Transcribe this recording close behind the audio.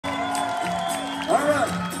All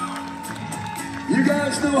right. You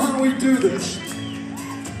guys know how we do this.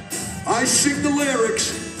 I sing the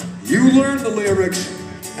lyrics, you learn the lyrics,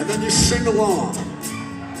 and then you sing along.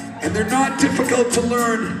 And they're not difficult to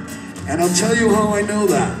learn, and I'll tell you how I know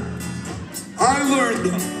that. I learned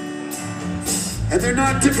them. And they're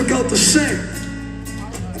not difficult to sing.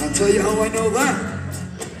 And I'll tell you how I know that.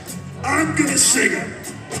 I'm gonna sing them.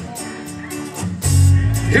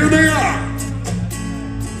 Here they are.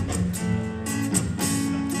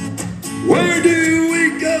 Where do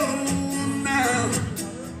we go now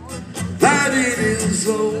that it is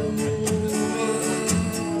over?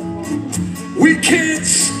 We can't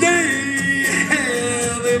stay,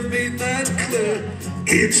 hell, they've made that clear.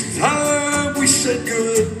 It's time we said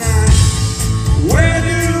goodnight. Where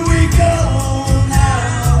do we go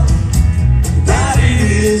now that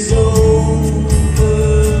it is over?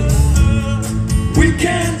 We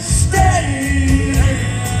can't stay,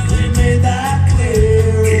 hell, they made that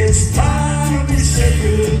clear. It's time we said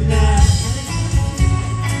goodnight.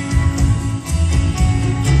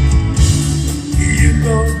 You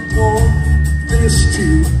don't want this to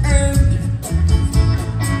end.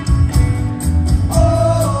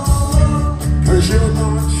 Oh, 'cause you're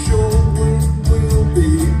not sure when we'll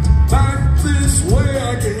be back this way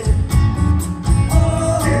again.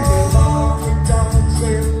 Oh, give them all the dogs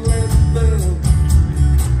and let them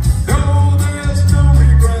know there's no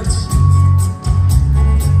regrets.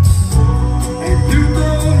 And you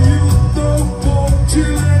don't want to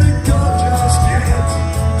let it go just yet.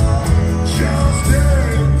 Just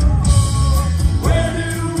yet. Where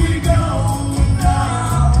do we go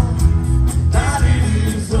now that it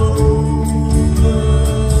is over?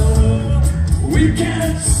 We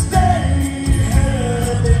can't stay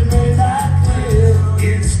here, they made that clear.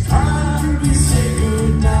 It's time we say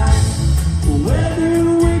goodnight. Where do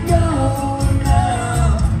we go now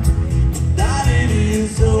that it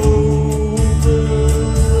is over?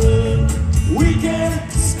 We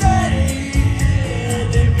can't stay here,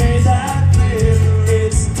 they made that clear.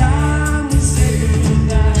 It's time we say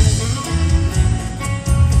goodnight.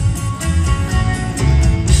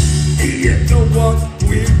 You know what?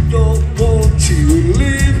 We don't want to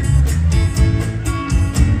live.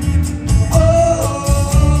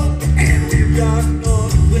 Oh, and we've got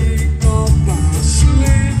nothing up our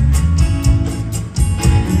sleeve.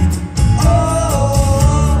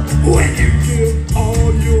 Oh, when you give all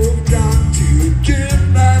you've got to give,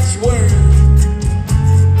 that's when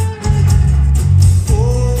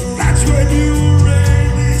you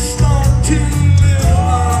really start to live,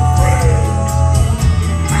 my friend.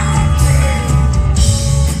 My friend.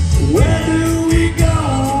 Where do we go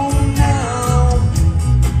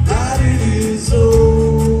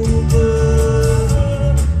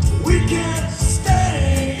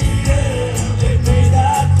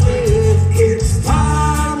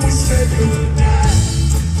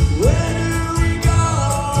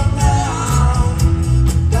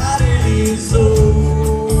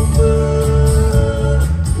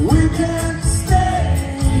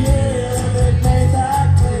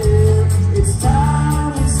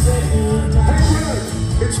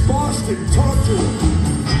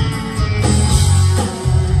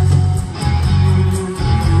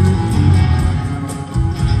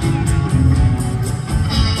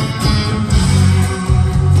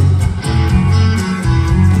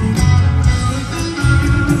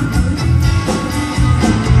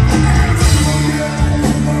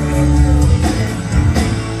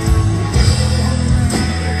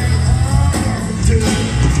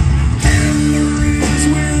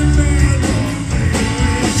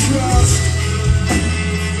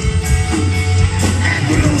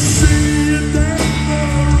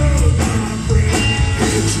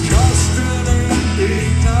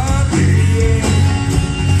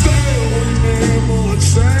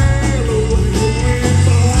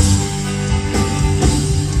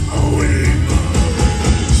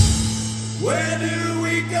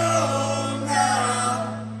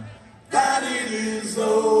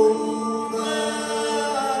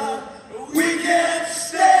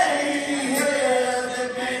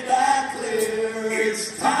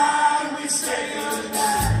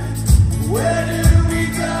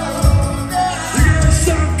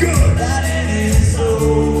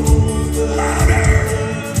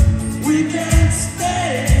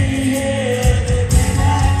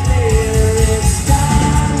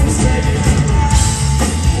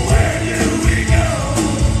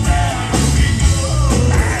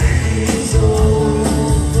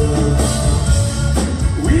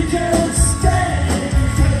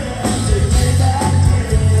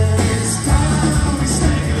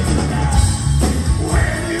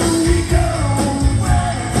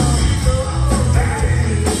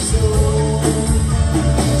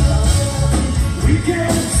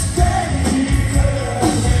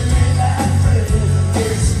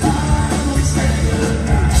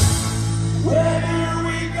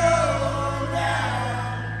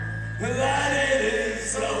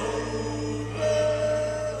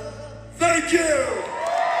Thank you.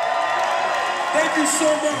 Thank you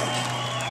so much.